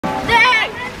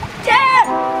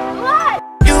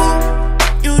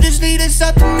it's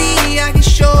up to me, I can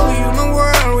show you my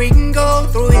world. We can go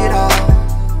through it all.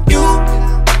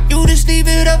 You just leave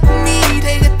it up to me.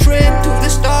 Take a trip to the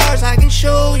stars, I can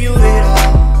show you it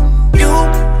all.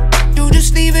 You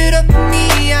just leave it up to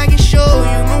me. I can show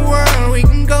you my world. We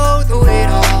can go through it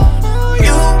all.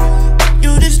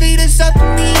 You just leave this up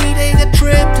to me. Take a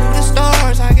trip to the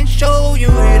stars, I can show you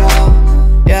it all.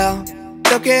 Yeah,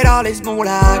 look at all this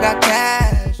moolah, I got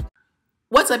cash.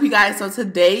 What's up, you guys? So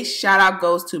today's shout out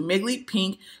goes to Miggly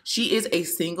Pink. She is a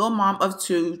single mom of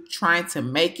 2 trying to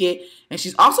make it, and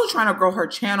she's also trying to grow her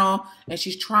channel, and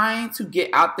she's trying to get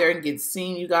out there and get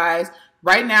seen, you guys.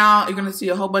 Right now, you're going to see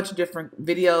a whole bunch of different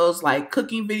videos, like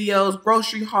cooking videos,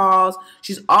 grocery hauls.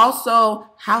 She's also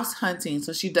house hunting,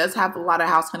 so she does have a lot of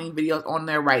house hunting videos on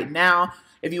there right now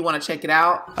if you want to check it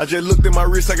out. I just looked at my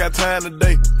wrist, I got time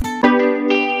today.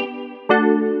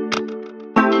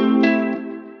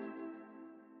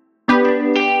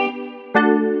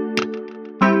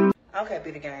 Okay,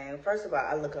 beauty gang. First of all,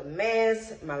 I look a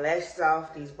mess. My lashes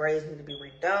off. These braids need to be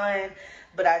redone.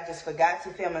 But I just forgot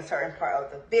to film a certain part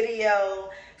of the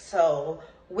video. So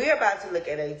we're about to look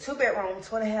at a 2-bedroom,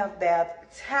 2.5 bath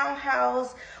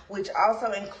townhouse, which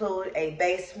also include a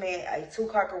basement, a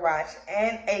 2-car garage,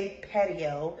 and a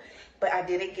patio. But I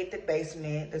didn't get the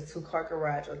basement, the 2-car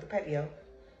garage, or the patio,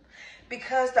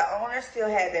 because the owner still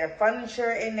had their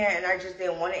furniture in there, and I just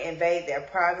didn't want to invade their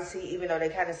privacy, even though they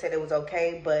kind of said it was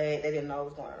okay, but they didn't know what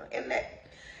was going on in there.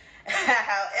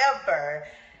 However,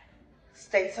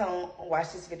 stay tuned,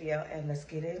 watch this video, and let's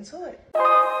get into it.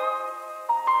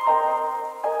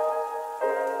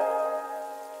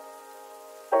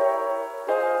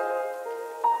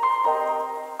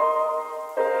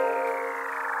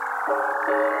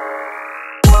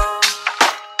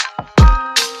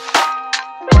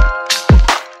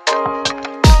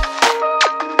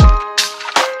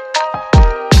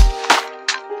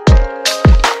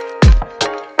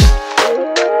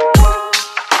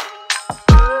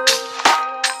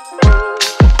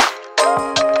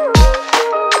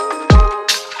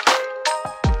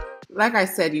 Like I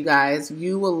said, you guys,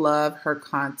 you will love her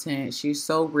content. She's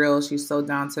so real. She's so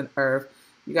down to earth.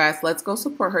 You guys, let's go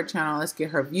support her channel. Let's get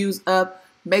her views up.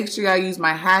 Make sure y'all use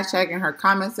my hashtag in her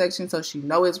comment section so she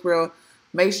know it's real.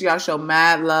 Make sure y'all show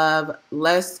mad love.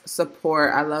 Let's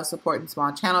support. I love supporting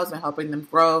small channels and helping them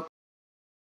grow.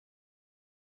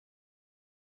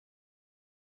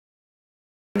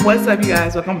 What's up, you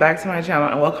guys? Welcome back to my channel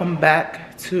and welcome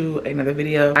back to another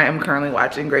video. I am currently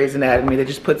watching Grey's Anatomy. They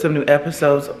just put some new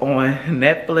episodes on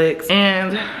Netflix,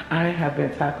 and I have been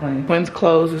tackling twins'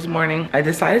 clothes this morning. I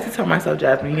decided to tell myself,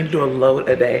 Jasmine, you need to do a load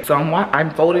a day. So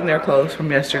I'm folding their clothes from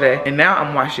yesterday, and now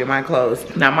I'm washing my clothes.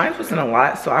 Now mine wasn't a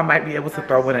lot, so I might be able to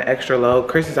throw in an extra load.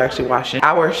 Chris is actually washing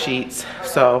our sheets,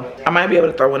 so I might be able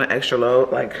to throw in an extra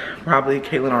load, like probably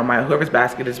Caitlin or Maya, whoever's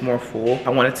basket is more full. I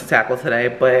wanted to tackle today,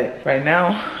 but right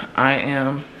now I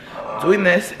am doing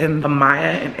this, and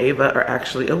Maya and Ava are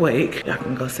actually awake. Y'all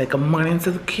can go say good morning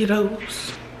to the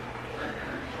kiddos.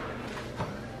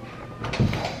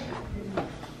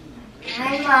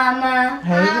 Hi, Mama.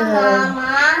 Hey, girl.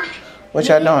 Mama. What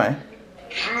y'all doing?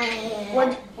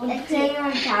 What playing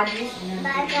on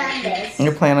tablet?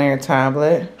 You're playing on your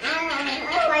tablet?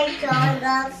 I like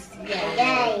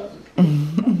today.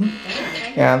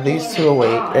 Yeah, these 2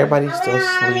 awake. Everybody's still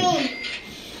asleep.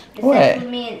 What?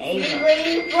 Me and Ava.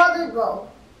 Waiting for the go.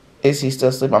 Is he still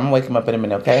asleep? I'm gonna wake him up in a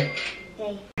minute, okay?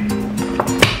 Okay.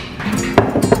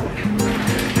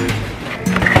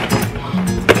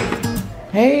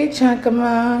 Hey,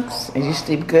 Chunkamonks. Did you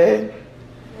sleep good?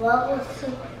 What was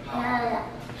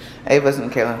Ava's in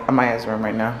Caitlin. I'm in Maya's room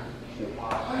right now.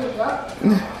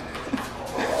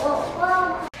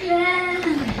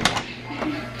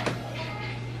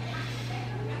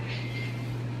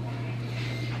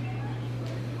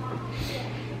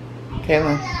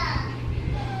 Caitlin,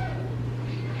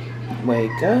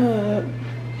 wake up.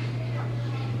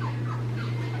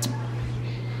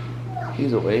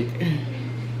 He's awake.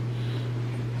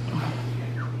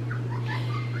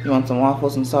 You want some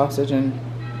waffles and sausage and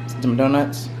some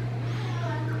donuts?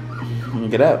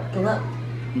 Get up. Get up.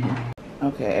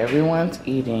 Okay, everyone's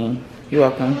eating. You're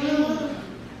welcome.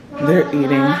 They're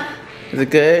eating. Is it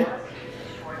good?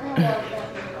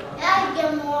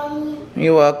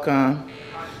 You're welcome.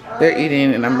 They're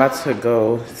eating, and I'm about to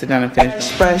go sit down and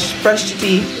finish. Brush your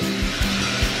teeth.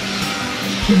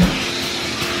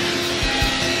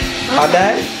 All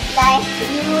done?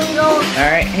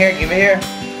 All right, here, give it here.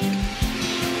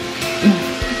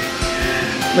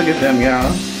 Look at them,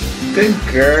 y'all. Good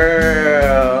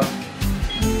girl.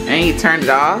 And you turned it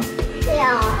off?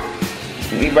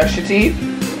 Yeah. You brush your teeth?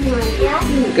 Yeah.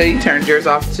 Good, you turned yours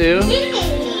off too?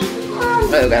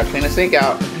 Oh, gotta clean the sink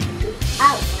out.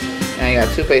 Out. And you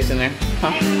got toothpaste in there.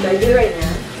 Huh? Gotta do it right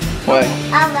now. What?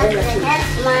 I'm going to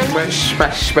have mine.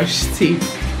 Brush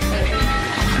teeth.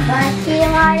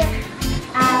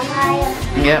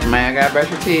 Yep, man, I gotta brush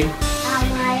your teeth.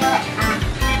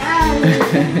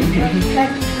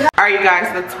 Alright, you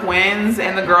guys, the twins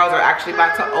and the girls are actually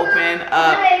about to open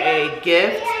up a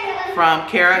gift from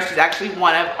Kara. She's actually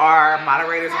one of our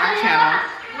moderators on our channel.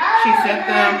 She sent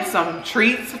them some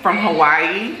treats from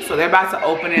Hawaii, so they're about to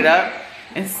open it up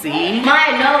and see.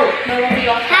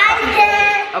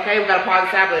 Okay, we gotta pause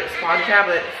the tablets. Pause the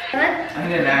tablets. I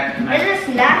didn't act. is there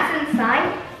snacks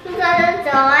inside? You got a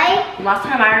toy? Last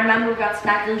time I remember we got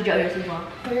snacks, it was JoJo's as well.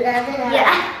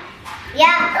 Yeah.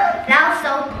 Yeah, that was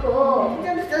so cool.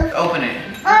 Open it.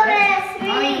 Open it,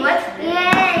 Mommy, what's this?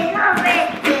 Yay, open it.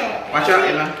 Watch out,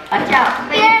 Eva. Watch out.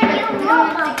 Yeah, you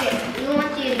want to get it. You want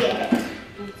to get it.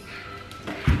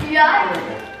 Yeah.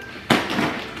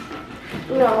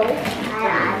 No,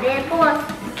 I didn't force.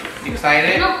 You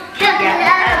excited?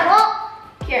 Yeah.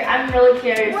 Here, I'm really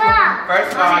curious. Wow.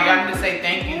 First of all, y'all need to say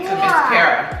thank you to Miss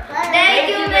Kara. Thank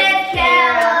you, Miss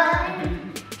Kara.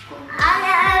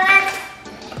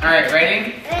 Alright,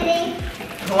 ready? Ready?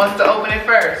 Who wants to open it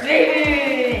first?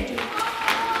 These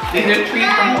are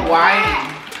treats from Hawaii.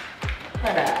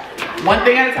 One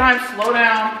thing at a time, slow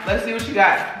down. Let's see what you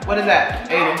got. What is that,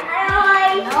 Aiden?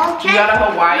 You got a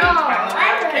Hawaii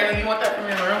calendar? Kaylin, you want that from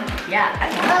your room? Yeah, I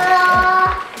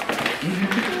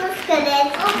Look at it.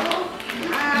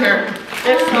 Here.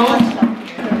 There's so much stuff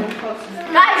here.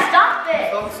 Guys, stop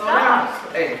it. Slow down.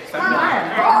 Hey, stop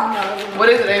down. What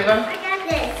is it, Ava? I got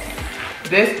this.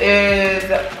 This is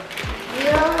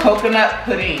coconut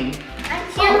pudding.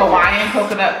 Hawaiian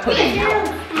coconut pudding.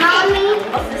 Mommy.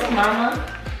 What's this, Mama?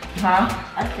 Huh?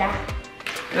 What's that?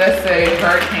 Let's say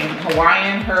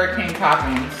Hawaiian hurricane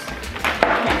toppings.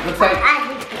 Looks like. I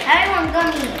want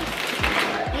gummies.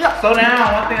 Slow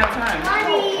down, one thing at a time.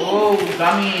 Gummies. Oh,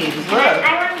 gummies. Look.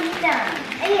 I want to eat them.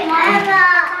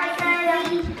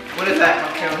 What is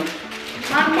that, Kelly?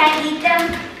 Mom, can I eat them?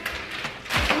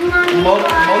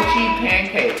 Mochi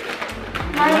pancake.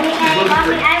 Mommy, I want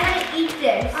to eat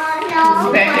this.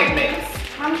 No. Pancake mix.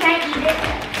 Mom, can I eat it?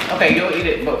 Okay, you'll eat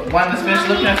it, but let's finish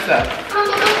looking at stuff.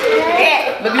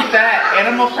 Look at that,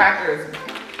 animal crackers.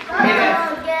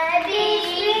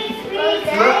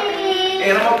 Look,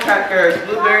 animal crackers,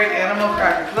 blueberry animal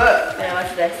crackers. Look. Yeah,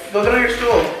 what's this? Go get on your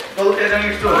stool. Go look at it on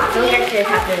your stool. Don't get this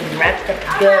happening wrapped up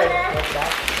good. What's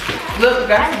that? Look, we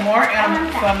got some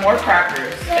more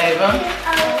crackers. Ava.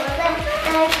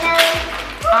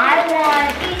 I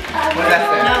want. What does that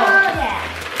say? No.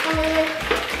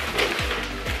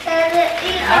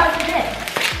 What's this?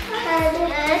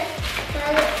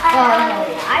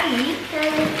 Hawaii.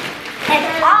 It's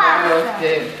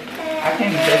Roasted. I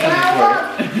can't even say something for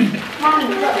it. Mommy,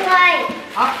 look.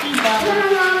 I'll eat them.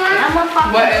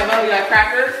 What, Ava? You got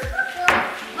crackers?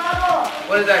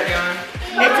 What is that, Karen?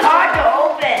 It's hard to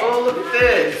open. Oh, look at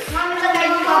this.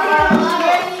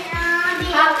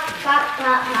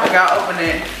 Okay, I'll open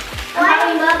it.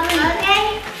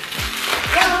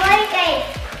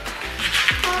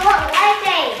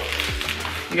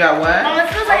 You got what? Mom,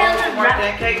 let's go say Oh, more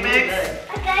pancake mix?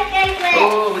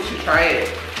 Oh, we should try it.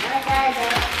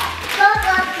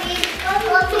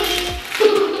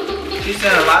 She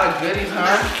sent a lot of goodies,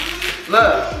 huh?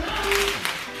 Look.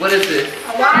 What is this?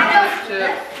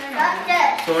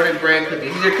 Sorted bread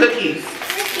cookies. These are cookies.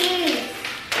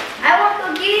 I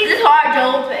want cookies. This is hard to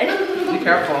open. Be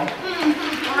careful.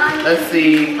 Let's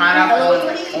see. Pineapple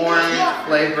and orange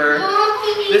flavor.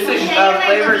 This is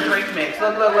flavored drink mix.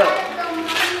 Look, look, look.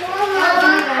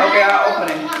 Okay, I'll open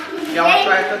it. Y'all want to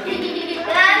try a cookie?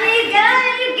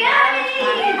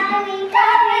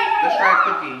 Let's try a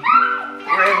cookie.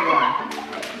 Where is it going?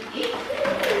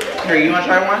 Here, you want to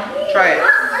try one? Try it.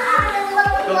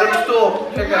 Go get the stool.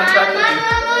 Here, go and try a cookie.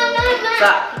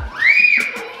 Stop.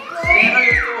 Stand on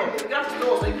your stool. Get off the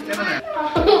stool so you can stand on there.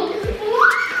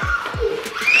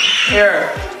 Here.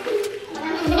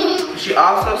 She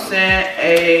also sent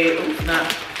a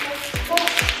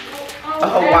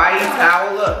Hawaii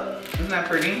towel. Look. Isn't that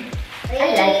pretty? I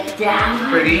like that.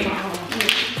 Pretty.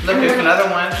 Look, there's another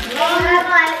one.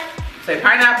 Say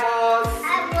pineapples.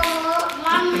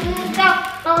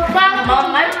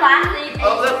 Mom, my plastic.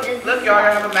 Oh, look, y'all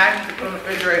have a magnet to put in the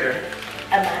refrigerator.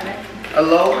 A banana.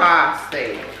 Aloha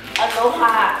steak.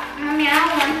 Aloha. Mommy, I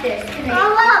want this.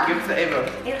 Give it to Ava.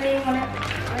 If you want it.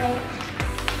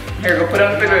 Here, go put it on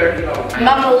the refrigerator.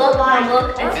 Mama, look, Mom,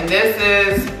 look. And this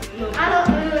is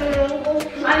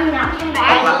I'm not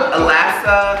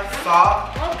Alaska salt.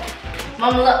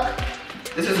 Mama, look.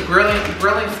 This is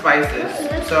grilling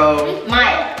spices. So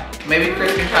maybe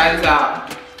Chris can try this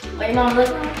out. Wait, Mom, look.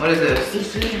 What is this?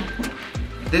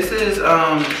 This is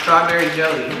strawberry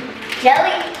jelly.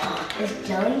 Jelly? It's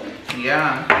jelly?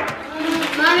 Yeah.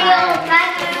 Mommy,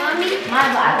 Mommy.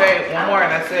 Okay, one more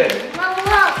and that's it.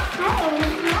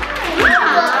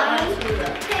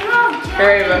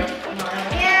 Here, Ava.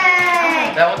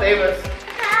 Yay! That one's Ava's.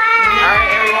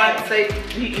 Alright, everyone, say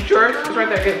eat yours. It's right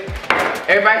there. Good.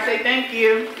 Everybody say thank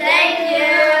you. Thank you.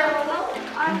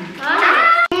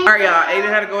 Alright, y'all. Aiden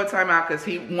had to go in timeout because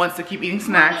he wants to keep eating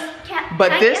snacks.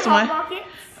 But this one.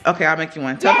 Okay, I'll make you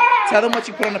one. Tell them what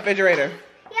you put on the refrigerator.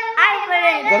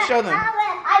 Go show them. I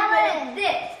put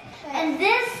this. And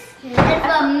this is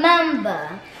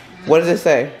remember. What does it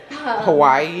say?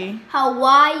 Hawaii.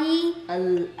 Hawaii.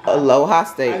 Aloha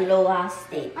State. Aloha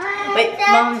State. Wait,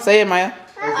 Mom. Say it, Maya.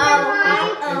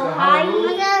 Aloha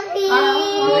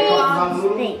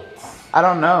State. I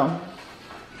don't know.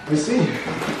 Let's see.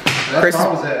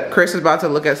 Chris is about to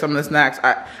look at some of the snacks.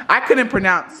 I couldn't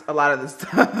pronounce a lot of this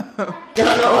stuff.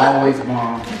 Always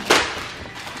bomb.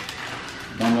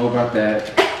 Don't know about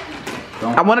that.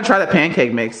 I want to try the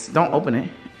pancake mix. Don't open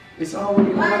it. It's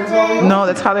already No,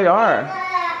 that's how they are.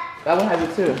 That one has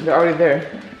it too. They're already there.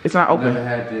 It's not open. Never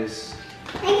had this.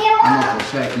 I'm not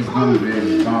for check. These gummy bears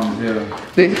is bomb as hell.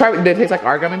 They taste like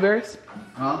our gummy bears?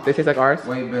 Huh? They taste like ours?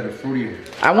 Way better, fruitier.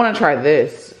 I want to try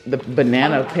this. The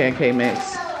banana pancake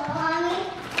mix.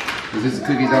 Is this the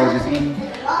cookies I was just eating?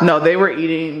 No, they were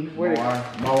eating.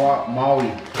 Maui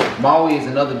is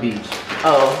another beach.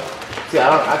 Oh. See,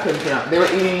 I couldn't pronounce. They were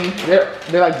eating.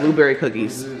 They're like blueberry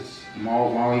cookies. This is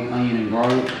Maui, onion, and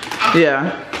garlic.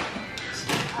 Yeah.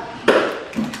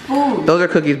 Those are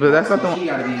cookies, but that's not the one. She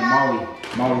gotta be in Maui,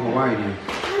 Hawaii then.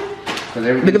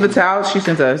 Look at the towels she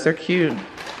sent us. They're cute.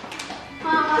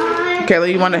 Kayla,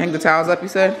 you want to hang the towels up, you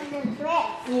said?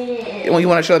 Yeah. You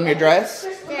want to show them your dress?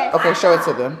 Okay, show it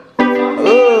to them.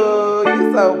 Ooh,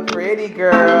 you're so pretty,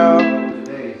 girl.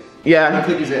 Yeah. The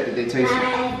cookies that they taste.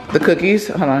 The cookies?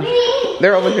 Hold on.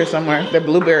 They're over here somewhere. They're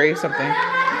blueberry something.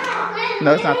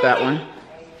 No, it's not that one.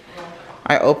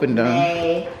 I opened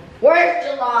them. Where's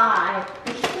July?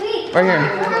 Right here.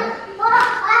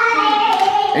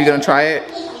 Are you gonna try it?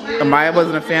 Amaya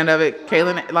wasn't a fan of it.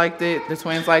 Kaylin liked it. The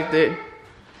twins liked it.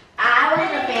 I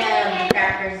wasn't a fan of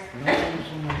crackers.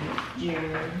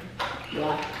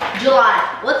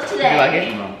 July. What's today? You like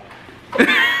it?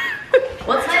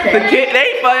 What's today? The kid, they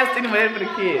ain't fussed anyway for the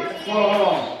kids.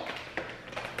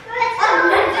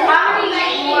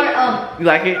 You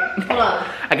like it? Hold on.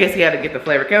 I guess he had to get the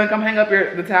flavor. Kaylin, come hang up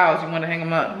the towels. You want to hang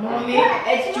them up?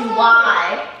 It's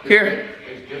July. Here.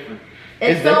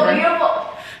 It's so different. beautiful.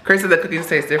 Chris said the cookies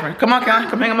taste different. Come on, Kaylin,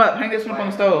 come hang them up. Hang this one up on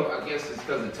the stove. I guess it's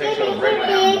because it tastes so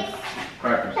regular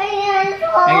crackers.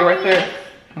 Hang it right there.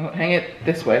 Hang it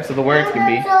this way so the words can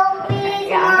be. Hey, what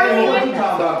are you talking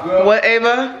about, girl? What,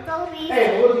 Ava?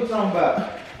 Hey, what are you talking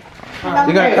about?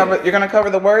 You're gonna cover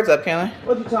the words up, Kaylin?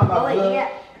 What you talking about, girl?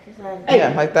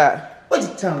 Yeah, like that. What you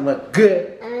talking about,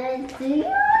 good? Give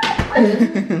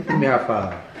me a high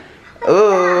five.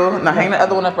 Ooh, now hang the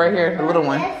other one up right here, the little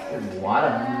one. No,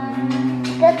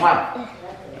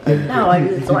 I do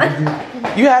this one.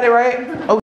 You had it right?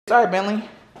 Oh, sorry, Bentley.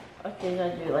 Okay, I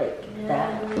do like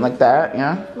that. Like that,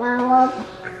 yeah?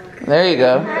 There you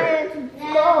go.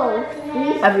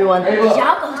 Everyone, did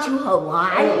y'all go to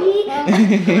Hawaii?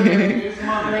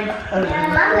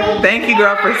 Thank you,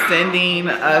 girl, for sending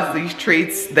us these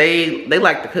treats. They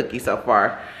like the cookie so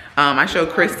far. I showed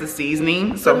Chris the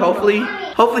seasoning, so hopefully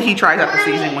he tries out the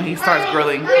seasoning when he starts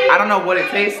grilling. I don't know what it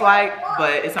tastes like,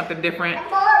 but it's something different.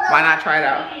 Why not try it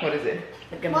out? What is it?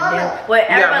 Look at my dance. Wait,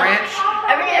 You got ranch?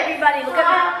 everybody, look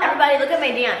at me. Everybody, look at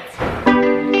my dance.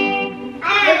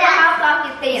 Look at how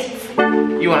pocket dance.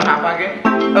 You want a hot pocket?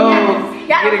 Oh,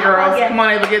 Yeah, get it, hot girls. pocket. Come on,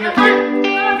 Ava, get in there.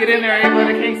 Get in there, Ava.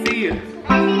 They can't see you.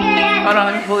 Hold on,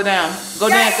 let me pull it down. Go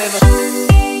dance, Ava.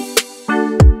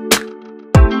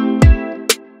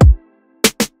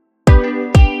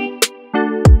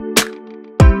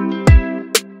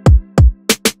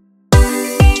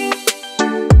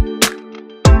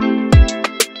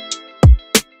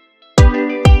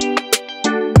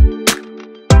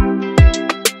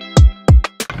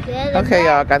 Okay,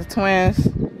 y'all, got the twins.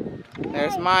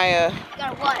 There's Maya.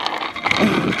 Got what?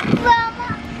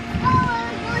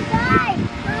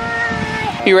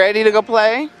 You ready to go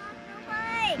play?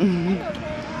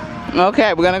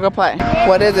 Okay, we're gonna go play.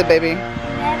 What is it, baby?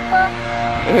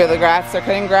 You hear the grass? They're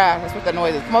cutting grass. That's what that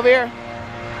noise is. Come over here.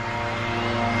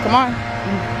 Come on.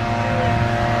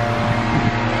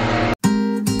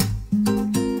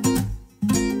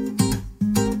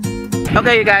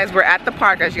 Okay, you guys, we're at the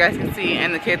park, as you guys can see,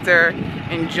 and the kids are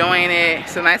enjoying it.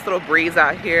 It's a nice little breeze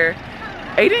out here.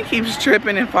 Aiden keeps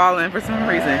tripping and falling for some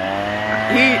reason.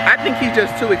 I think he's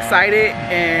just too excited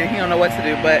and he don't know what to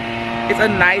do, but it's a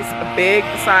nice big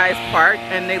size park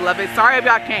and they love it. Sorry if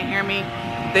y'all can't hear me.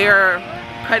 They're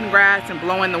cutting grass and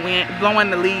blowing the wind, blowing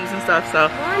the leaves and stuff, so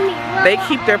they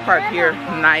keep their park here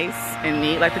nice and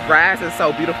neat. Like, the grass is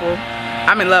so beautiful.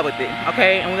 I'm in love with it,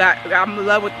 okay? And I'm in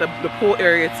love with the pool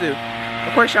area too.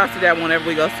 Of course, y'all see that whenever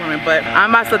we go swimming, but I'm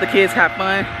about to let the kids have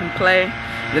fun and play.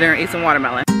 Then they're gonna eat some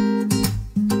watermelon.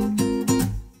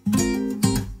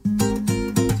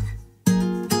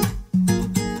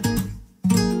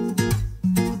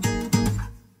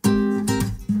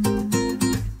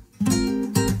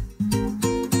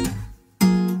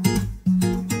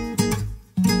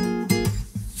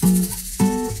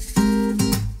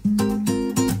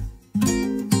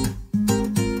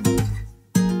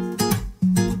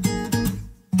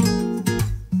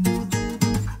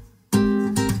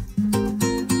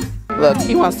 Look,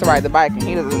 he wants to ride the bike and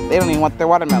they don't even want their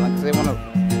watermelon because they want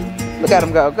to, look at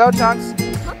him go. Go, Chunks.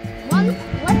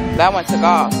 That one took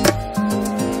off.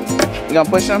 You gonna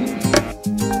push him?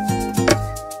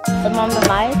 The mom and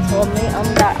I told me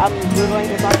that we were going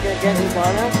to Dr. Jazzy's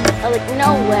water. I was like,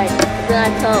 no way.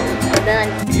 Then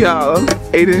Yo,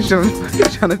 Aiden's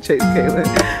trying to chase Kaylin.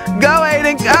 Go,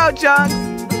 Aiden, go, Chunks.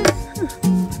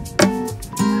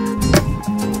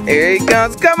 Here he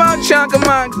comes. Come on, Chunk, come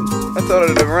on. I told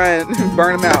her to run,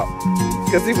 burn him out.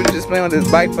 Because he was just playing on his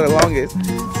bike for the longest.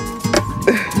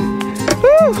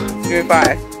 Woo! Give me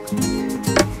 5.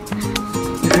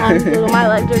 my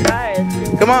legs are tired.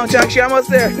 Come on, Chunk, she almost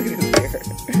there.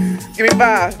 Give me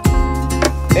 5.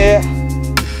 Yeah.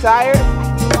 Tired?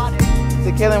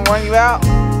 Did Kaylin warn you out?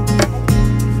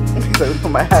 So we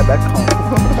put my hat back home.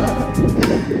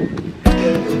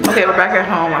 Okay, we're back at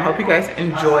home. I hope you guys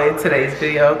enjoyed today's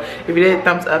video. If you did,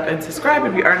 thumbs up and subscribe.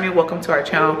 If you are new, welcome to our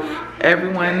channel.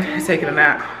 Everyone is taking a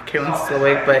nap. Kaylin's still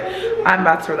awake, but I'm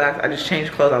about to relax. I just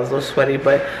changed clothes. I was a little sweaty,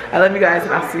 but I love you guys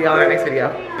and I'll see y'all in our next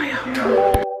video. Bye,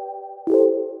 y'all.